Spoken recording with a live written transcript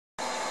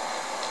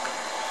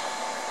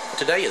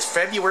Today is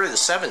February the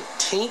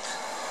 17th,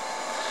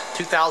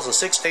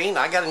 2016.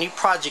 I got a new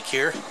project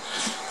here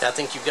that I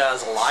think you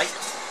guys will like.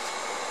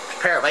 A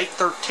pair of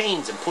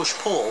 813s and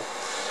push-pull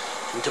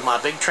into my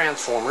big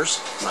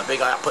transformers, my big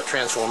output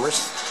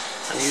transformers.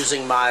 I'm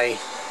using my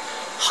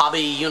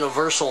Hobby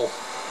Universal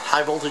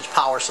high voltage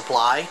power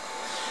supply.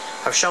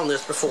 I've shown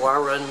this before. I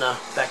run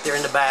back there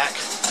in the back.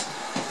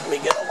 Let me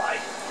get a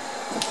light.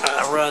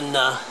 I run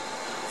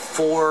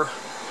 4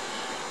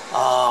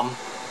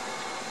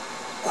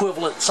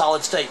 equivalent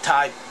solid state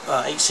type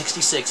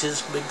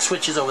 866s, big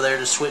switches over there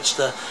to switch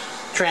the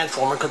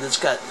transformer because it's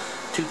got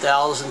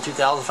 2,000,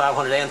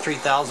 2,500 and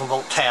 3,000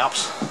 volt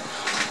taps.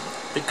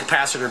 Big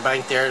capacitor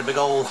bank there, the big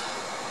old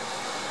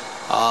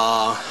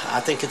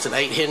I think it's an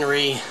 8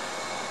 Henry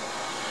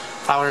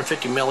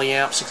 550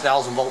 milliamp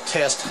 6,000 volt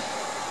test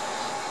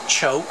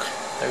choke.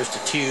 There's the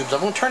tubes. I'm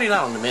going to turn it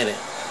on in a minute.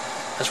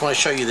 I just want to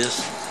show you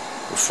this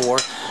before.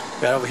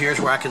 Right over here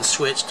is where I can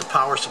switch to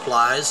power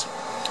supplies.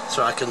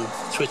 So I can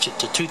switch it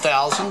to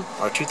 2,000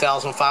 or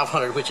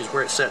 2,500, which is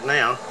where it's set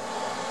now,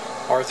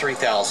 or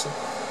 3,000.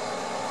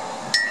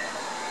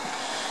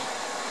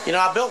 You know,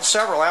 I built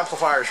several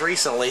amplifiers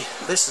recently.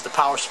 This is the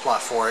power supply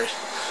for it,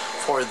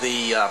 for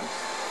the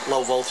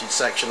low voltage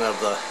section of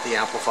the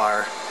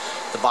amplifier.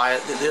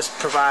 This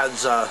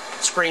provides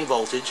screen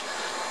voltage.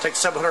 Takes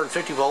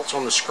 750 volts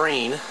on the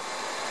screen.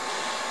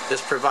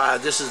 This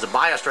is the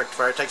bias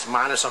rectifier. It takes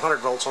minus 100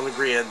 volts on the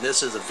grid.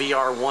 This is a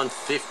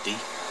VR150.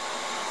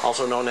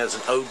 Also known as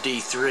an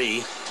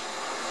OD3,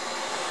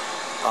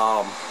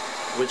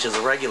 which is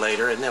a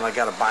regulator, and then I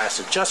got a bias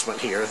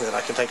adjustment here that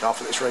I can take off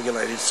of this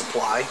regulated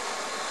supply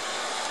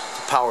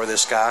to power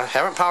this guy.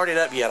 Haven't powered it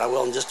up yet. I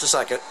will in just a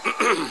second.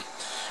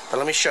 But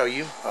let me show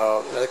you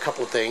another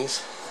couple of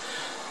things.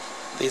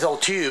 These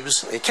old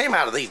tubes, it came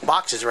out of these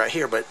boxes right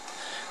here, but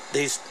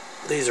these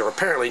are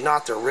apparently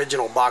not the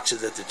original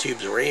boxes that the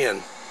tubes were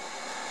in,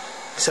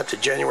 except in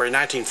January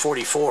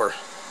 1944.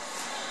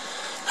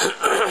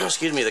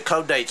 Excuse me, the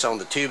code dates on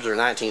the tubes are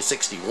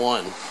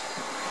 1961.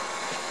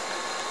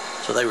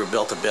 So they were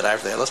built a bit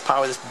after that. Let's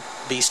power this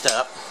beast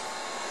up.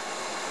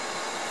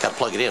 Got to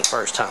plug it in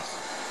first, huh?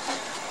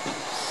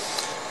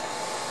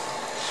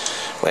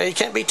 Well, you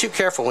can't be too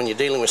careful when you're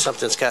dealing with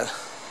something that's got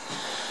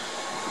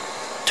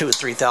 2,000 or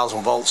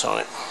 3,000 volts on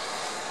it.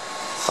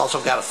 It's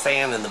also got a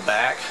fan in the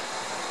back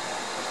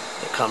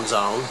that comes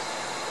on.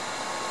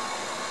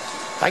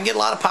 I can get a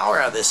lot of power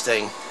out of this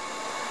thing.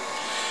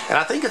 And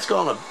I think it's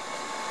going to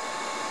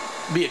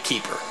be a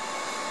keeper.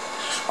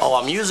 Oh,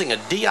 I'm using a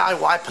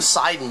DIY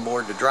Poseidon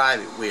board to drive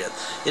it with.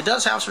 It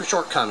does have some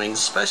shortcomings,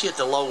 especially at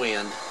the low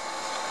end.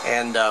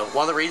 And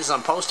one of the reasons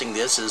I'm posting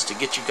this is to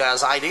get you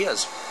guys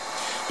ideas.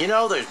 You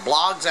know, there's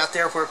blogs out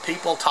there where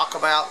people talk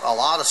about a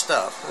lot of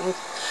stuff. And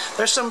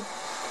there's some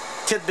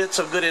tidbits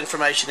of good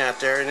information out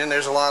there, and then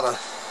there's a lot of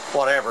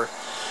whatever.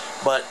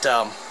 But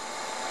I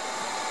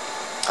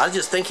was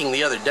just thinking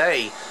the other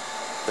day,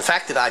 the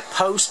fact that I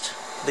post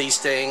these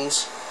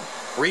things,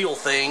 real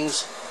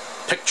things,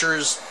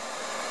 pictures,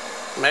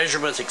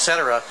 measurements,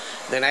 etc.,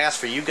 then ask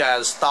for you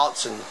guys'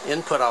 thoughts and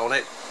input on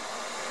it.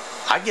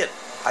 I get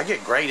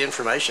great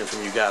information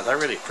from you guys. I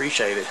really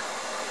appreciate it.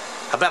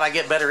 I bet I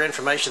get better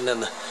information than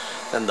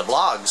the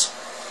blogs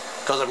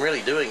because I'm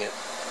really doing it.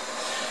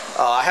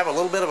 I have a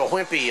little bit of a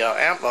wimpy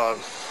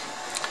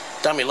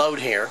dummy load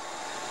here.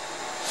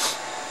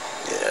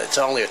 It's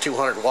only a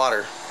 200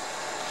 watter.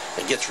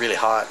 It gets really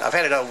hot. I've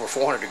had it over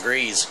 400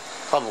 degrees.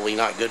 Probably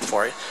not good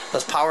for it.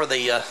 Let's power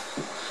the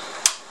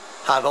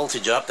high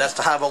voltage up. That's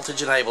the high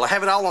voltage enable. I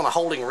have it all on a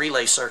holding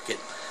relay circuit.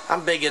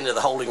 I'm big into the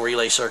holding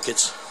relay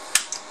circuits.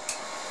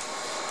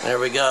 There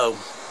we go.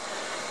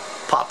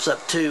 Pops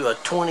up to a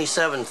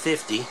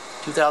 2750,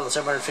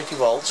 2,750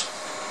 volts.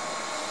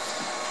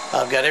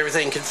 I've got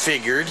everything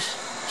configured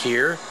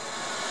here.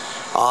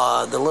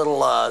 The little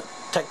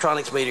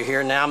Tektronix meter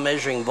here now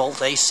measuring volt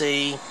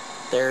AC.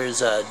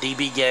 There's a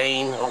dB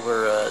gain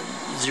over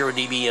 0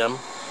 dBm.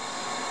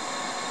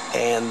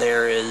 And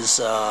there is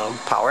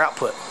power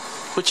output,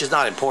 which is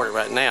not important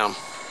right now.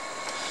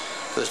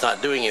 It's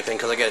not doing anything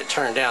because I got it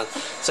turned down.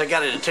 So I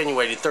got it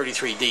attenuated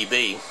 33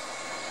 dB.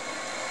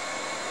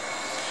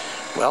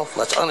 Well,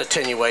 let's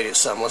unattenuate it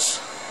some. Let's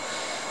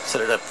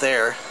set it up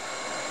there.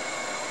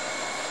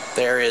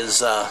 There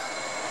is, well,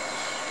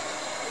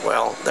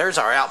 there's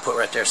our output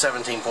right there,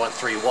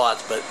 17.3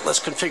 watts, but let's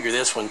configure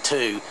this one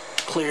too.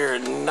 Clear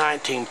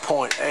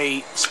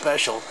 19.8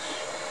 special.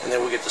 And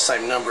then we get the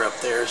same number up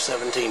there,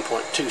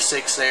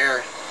 17.26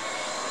 there,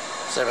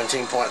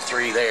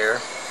 17.3 there.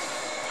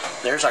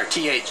 There's our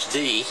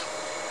THD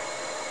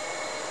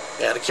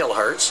at a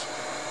kilohertz.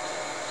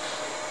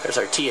 There's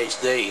our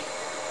THD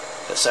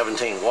at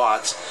 17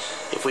 watts.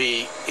 If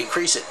we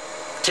increase it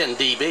 10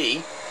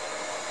 dB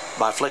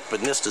by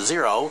flipping this to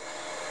 0,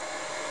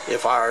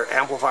 if our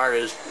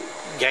amplifier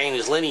gain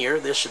is linear,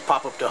 this should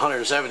pop up to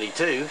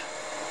 172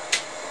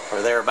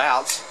 or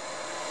thereabouts.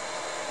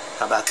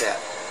 How about that?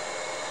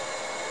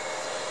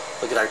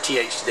 Look at our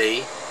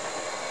THD.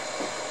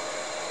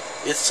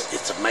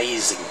 It's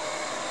amazing.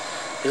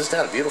 Isn't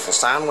that a beautiful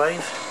sine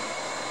wave?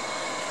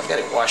 I've got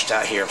it washed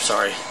out here, I'm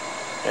sorry.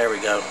 There we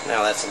go.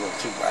 Now that's a little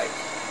too bright.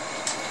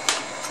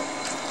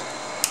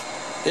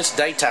 It's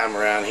daytime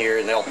around here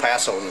in El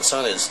Paso and the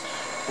sun is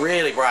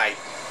really bright.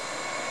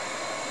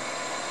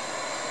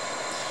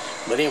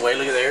 But anyway,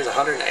 look at there, it's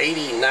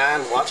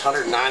 189 watts,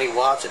 190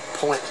 watts at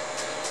 0.4%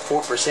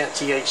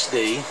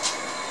 THD.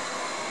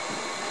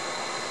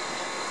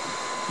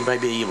 You may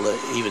be able to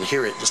even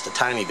hear it just a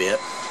tiny bit.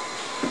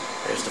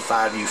 There's the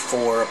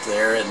 5U4 up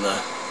there and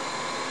the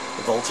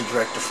voltage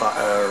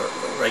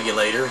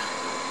regulator.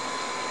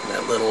 And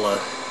that little,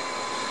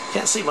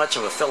 can't see much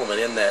of a filament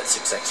in that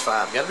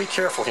 6X5. You got to be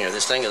careful here.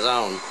 This thing is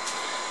on.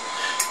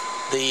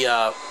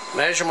 The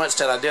measurements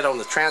that I did on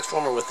the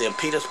transformer with the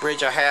impedance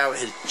bridge I have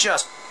is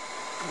just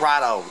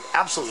right on.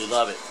 Absolutely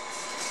love it.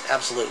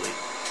 Absolutely.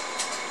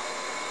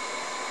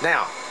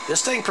 Now,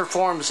 this thing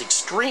performs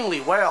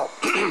extremely well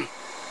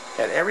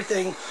at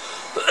everything,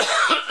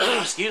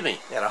 excuse me,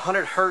 at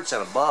 100 hertz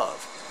and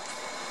above.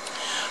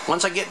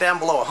 Once I get down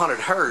below 100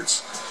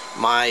 hertz,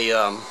 my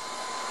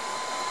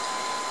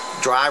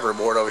driver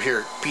board over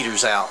here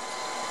peters out.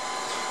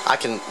 I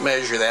can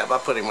measure that by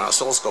putting my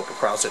oscilloscope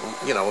across it,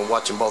 you know, and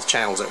watching both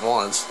channels at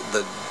once,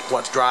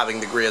 what's driving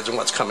the grids and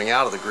what's coming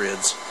out of the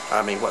grids.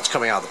 I mean, what's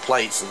coming out of the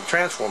plates and the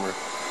transformer.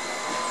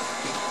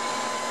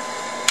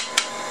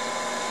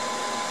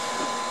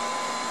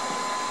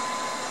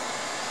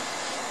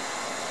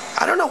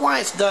 I don't know why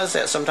it does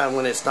that sometimes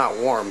when it's not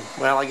warm.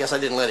 Well, I guess I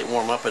didn't let it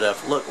warm up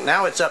enough. Look,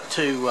 now it's up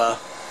to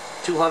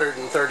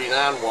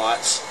 239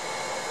 watts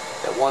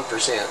at 1%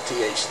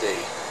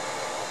 THD.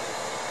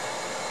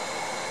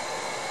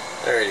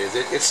 There it is.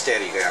 It's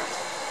steady now.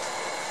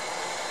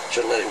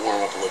 Should let it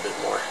warm up a little bit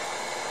more.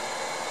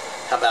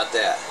 How about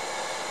that?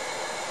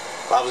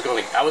 Well,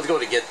 I was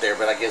going to get there,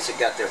 but I guess it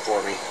got there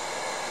for me.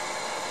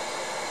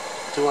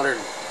 200.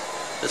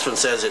 This one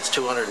says it's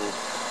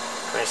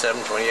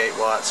 227, 28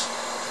 watts.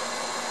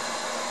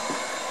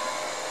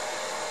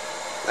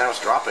 Now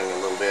it's dropping a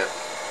little bit.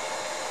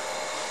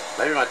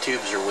 Maybe my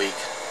tubes are weak.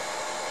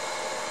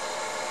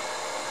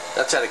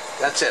 That's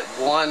at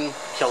 1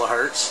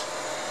 kilohertz.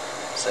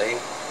 See?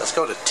 Let's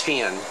go to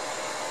 10.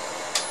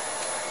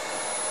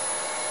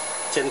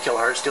 10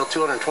 kilohertz, still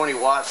 220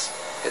 watts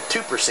at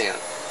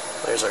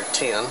 2%. There's our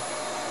 10.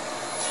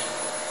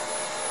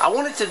 I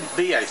want it to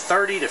be a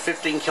 30 to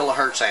 15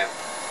 kilohertz amp.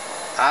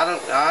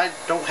 I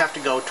don't have to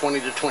go 20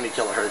 to 20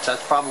 kilohertz.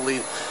 That's probably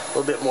a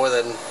little bit more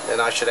than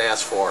I should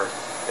ask for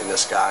in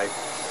this guy.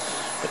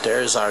 But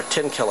there's our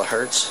 10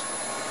 kilohertz.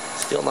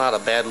 Still not a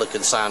bad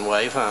looking sine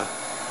wave, huh?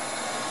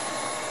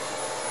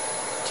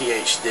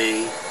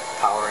 THD,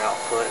 power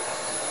output.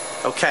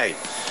 Okay,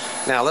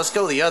 now let's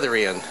go the other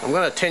end. I'm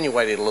going to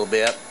attenuate it a little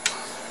bit.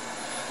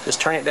 Just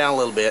turn it down a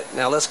little bit.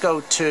 Now let's go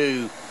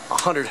to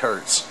 100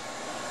 hertz.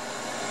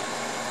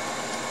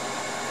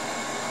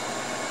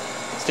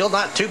 Still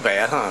not too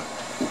bad, huh?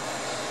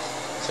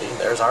 See,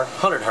 there's our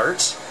 100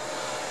 hertz.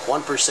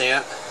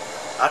 1%.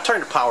 I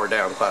turned the power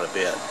down quite a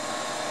bit.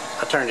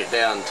 I turned it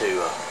down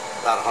to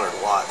about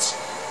 100 watts.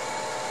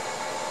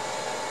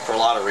 For a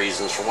lot of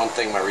reasons. For one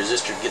thing, my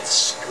resistor gets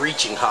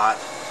screeching hot.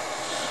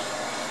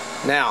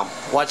 Now,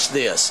 watch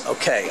this.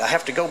 Okay, I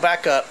have to go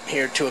back up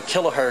here to a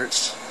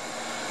kilohertz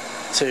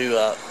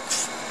to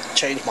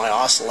change my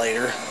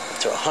oscillator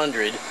to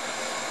 100.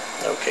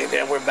 Okay,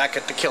 then we're back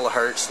at the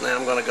kilohertz. Now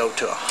I'm going to go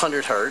to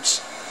 100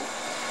 hertz.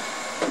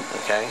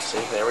 Okay,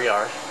 see, there we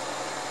are.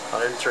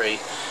 103.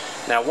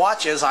 Now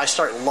watch as I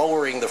start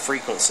lowering the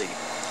frequency.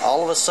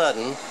 All of a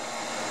sudden,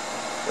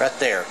 right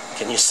there.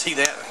 Can you see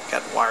that?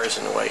 Got wires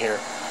in the way here.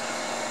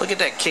 Look at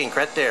that kink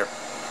right there.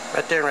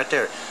 Right there and right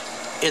there.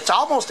 It's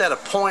almost at a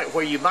point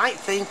where you might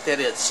think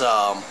that it's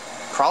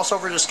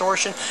crossover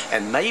distortion,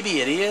 and maybe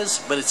it is,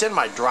 but it's in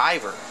my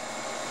driver.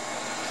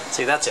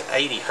 See, that's at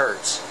 80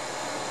 hertz.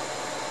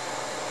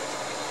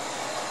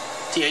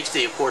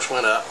 THD, of course,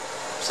 went up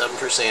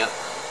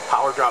 7%.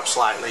 Power dropped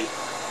slightly.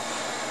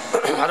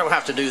 I don't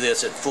have to do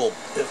this at full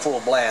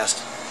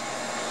blast.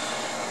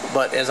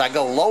 But as I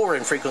go lower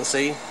in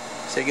frequency,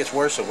 see, it gets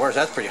worse and worse.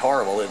 That's pretty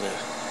horrible, isn't it?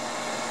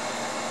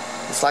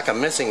 It's like I'm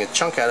missing a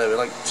chunk out of it,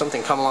 like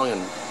something come along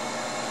and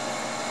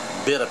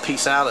bit a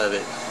piece out of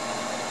it.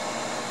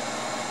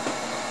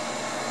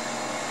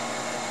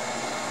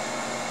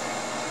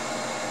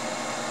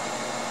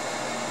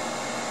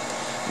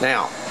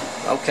 Now,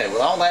 okay, with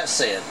all that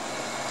said,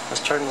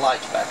 let's turn the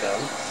lights back on.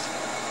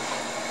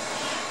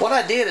 What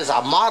I did is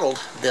I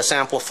modeled this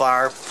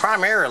amplifier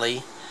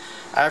primarily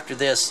after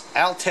this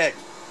Altec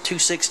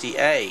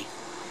 260A.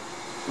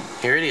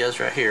 Here it is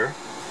right here.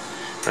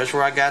 That's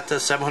where I got the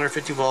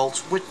 750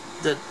 volts. With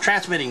the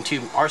transmitting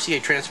tube,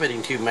 RCA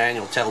transmitting tube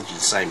manual tells you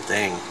the same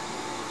thing.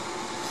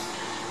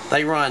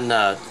 They run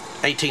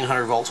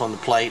 1800 volts on the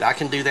plate. I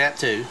can do that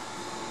too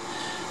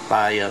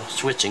by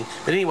switching.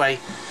 But anyway,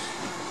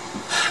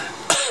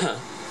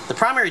 the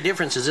primary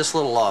difference is this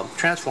little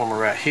transformer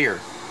right here.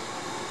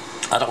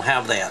 I don't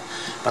have that,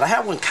 but I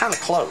have one kind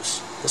of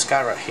close. This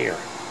guy right here.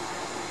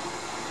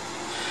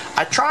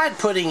 I tried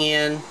putting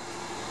in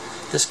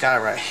this guy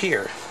right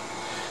here.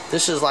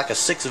 This is like a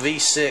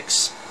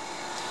 6V6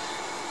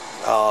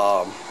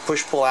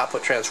 push-pull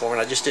output transformer,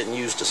 and I just didn't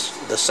use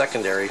the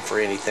secondary for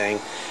anything.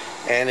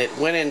 And it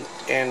went in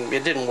and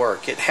it didn't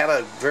work. It had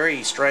a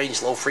very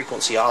strange low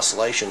frequency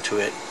oscillation to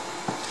it.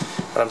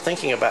 But I'm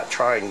thinking about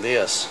trying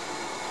this.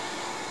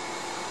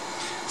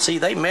 See,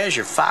 they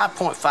measure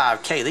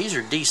 5.5K. These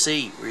are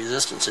DC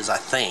resistances, I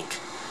think.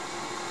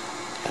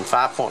 And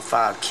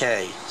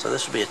 5.5K. So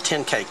this would be a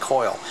 10K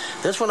coil.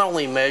 This one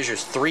only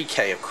measures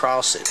 3K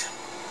across it.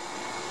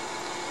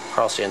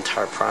 Across the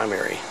entire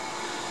primary.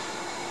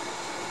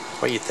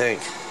 What do you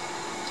think?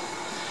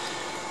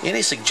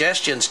 Any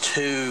suggestions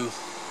to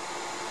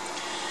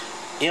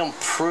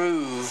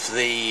improve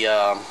the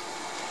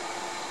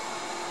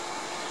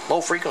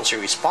low frequency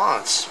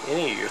response?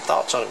 Any of your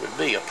thoughts on it would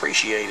be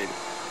appreciated.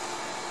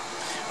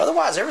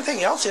 Otherwise,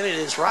 everything else in it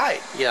is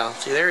right. Yeah,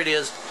 see, there it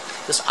is.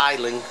 This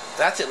idling,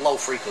 that's at low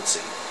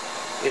frequency.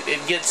 They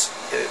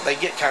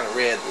get kind of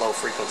red low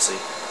frequency.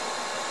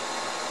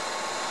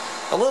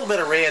 A little bit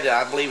of red,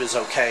 I believe, is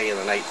okay in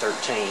an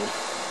 813.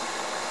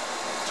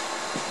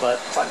 But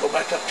if I go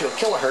back up to a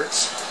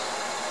kilohertz,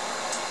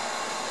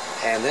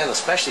 and then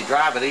especially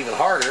drive it even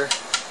harder,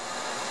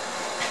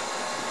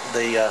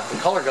 the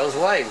color goes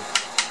away.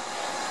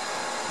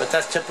 But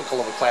that's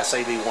typical of a Class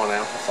AB1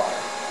 amplifier.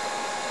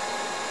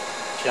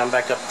 See, I'm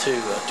back up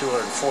to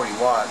 240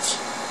 watts,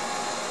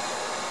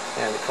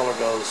 and the color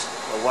goes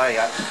away.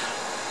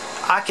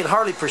 I can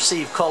hardly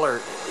perceive color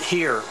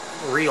here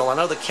real. I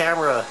know the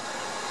camera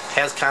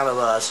has kind of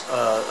a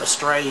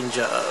strange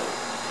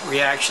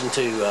reaction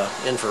to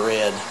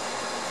infrared,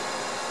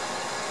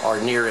 or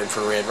near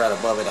infrared, right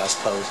above it, I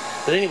suppose.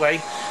 But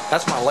anyway,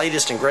 that's my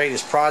latest and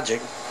greatest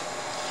project.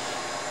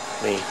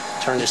 Let me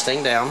turn this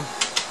thing down.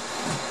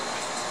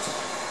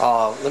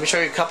 Let me show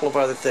you a couple of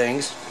other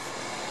things.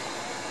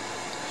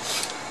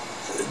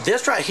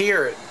 This right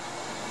here,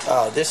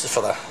 this is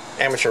for the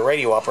amateur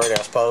radio operator,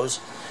 I suppose.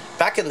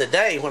 Back in the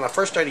day, when I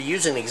first started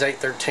using these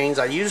 813s,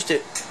 I used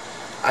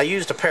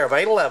a pair of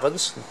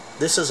 811s.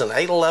 This is an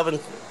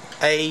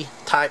 811A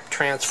type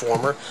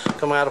transformer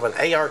coming out of an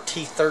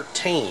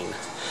ART13.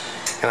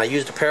 And I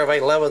used a pair of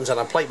 811s, and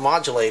I plate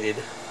modulated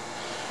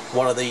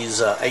one of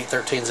these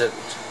 813s that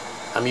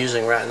I'm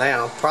using right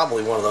now.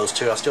 Probably one of those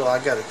two. I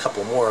got a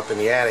couple more up in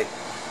the attic.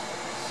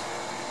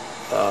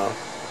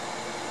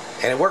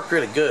 And it worked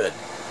really good.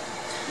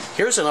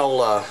 Here's an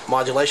old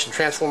modulation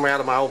transformer out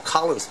of my old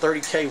Collins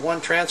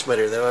 30K1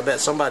 transmitter that I bet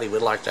somebody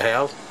would like to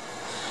have,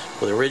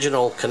 with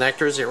original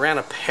connectors. It ran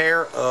a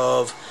pair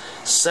of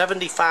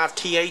 75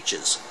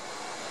 THs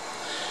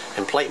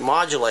and plate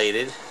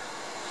modulated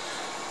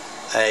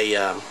a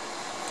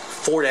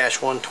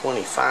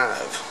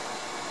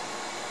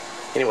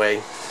 4-125.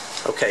 Anyway,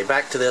 okay,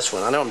 back to this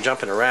one. I know I'm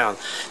jumping around.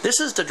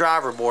 This is the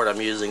driver board I'm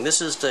using.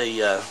 This is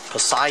the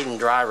Poseidon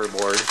driver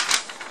board.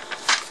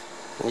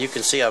 And you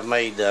can see I've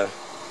made a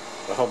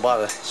whole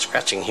lot of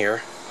scratching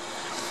here.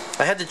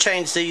 I had to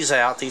change these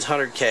out, these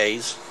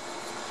 100Ks.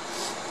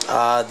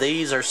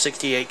 These are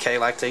 68K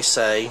like they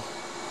say.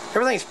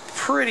 Everything's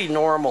pretty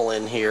normal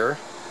in here.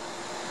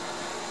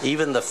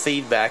 Even the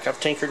feedback, I've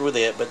tinkered with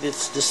it, but this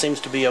seems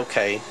to be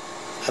okay.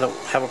 I don't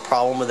have a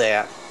problem with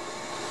that.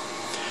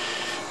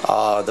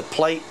 The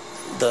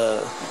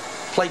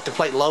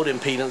plate-to-plate load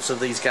impedance of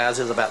these guys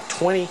is about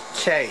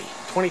 20K,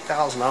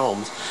 20,000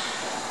 ohms.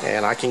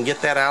 And I can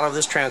get that out of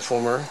this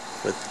transformer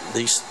with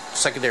these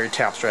secondary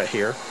taps right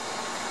here.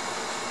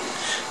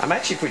 I'm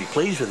actually pretty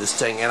pleased with this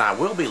thing, and I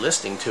will be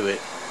listening to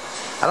it.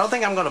 I don't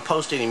think I'm going to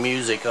post any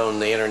music on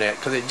the internet,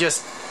 because it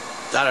just,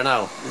 I don't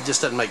know, it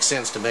just doesn't make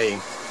sense to me.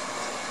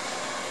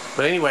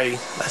 But anyway,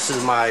 this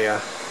is my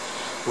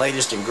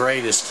latest and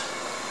greatest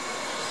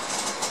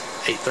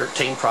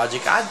 813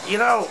 project.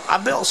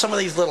 I built some of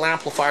these little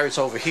amplifiers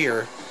over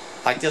here,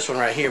 like this one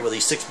right here with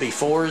these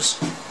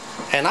 6B4s,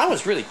 and I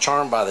was really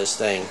charmed by this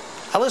thing.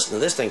 I listened to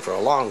this thing for a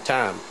long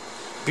time.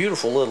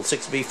 Beautiful little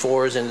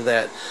 6B4s into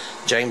that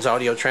James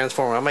audio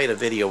transformer. I made a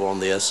video on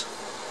this.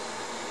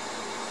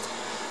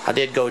 I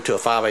did go to a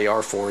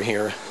 5AR4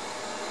 here.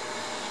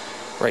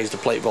 Raised the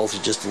plate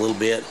voltage just a little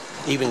bit.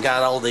 Even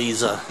got all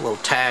these little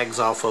tags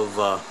off of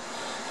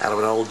out of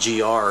an old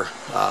GR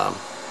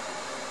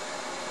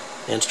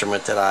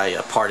instrument that I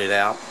parted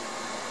out.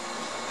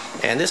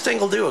 And this thing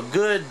will do a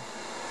good,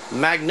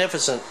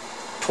 magnificent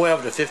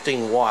 12 to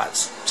 15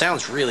 watts.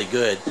 Sounds really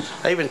good.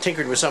 I even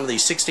tinkered with some of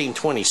these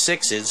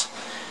 1626s.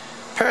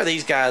 A pair of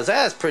these guys,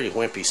 that's pretty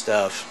wimpy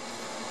stuff.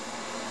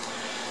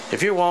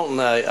 If you're wanting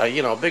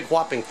a big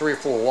whopping 3 or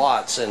 4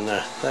 watts, and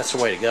that's the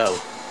way to go.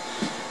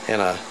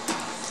 And a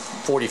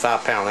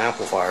 45-pound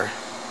amplifier.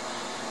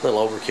 A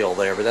little overkill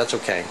there, but that's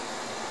okay.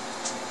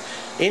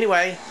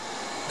 Anyway,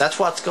 that's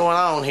what's going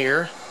on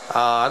here.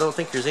 I don't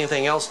think there's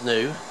anything else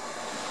new.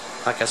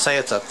 Like I say,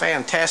 it's a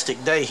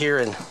fantastic day here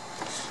in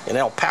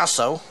El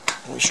Paso.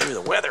 Let me show you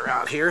the weather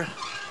out here.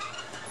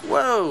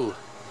 Whoa!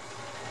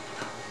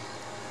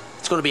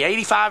 It's going to be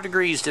 85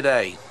 degrees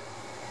today.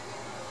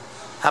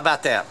 How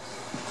about that?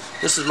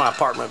 This is my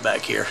apartment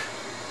back here.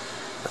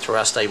 That's where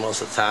I stay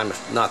most of the time,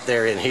 if not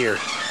there, in here,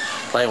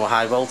 playing with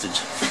high voltage.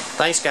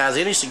 Thanks, guys.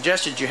 Any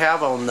suggestions you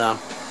have on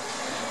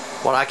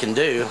what I can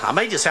do, I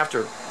may just have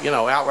to,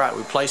 outright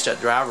replace that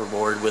driver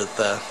board with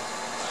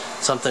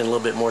something a little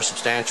bit more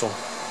substantial.